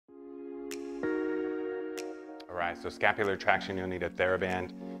All right, so scapular traction, you'll need a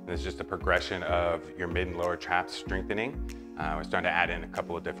TheraBand. And it's just a progression of your mid and lower traps strengthening. We're starting to add in a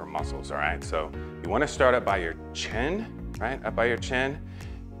couple of different muscles, all right? So you wanna start up by your chin, right? Up by your chin,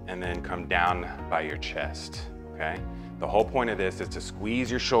 and then come down by your chest, okay? The whole point of this is to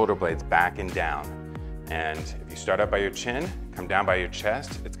squeeze your shoulder blades back and down. And if you start up by your chin, come down by your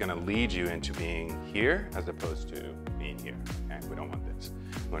chest, it's gonna lead you into being here as opposed to being here, okay? We don't want this.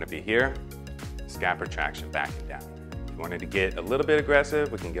 We wanna be here, scapular traction back and down. If you wanted to get a little bit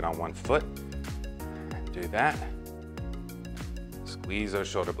aggressive, we can get on one foot, do that. Squeeze those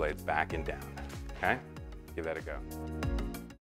shoulder blades back and down, okay? Give that a go.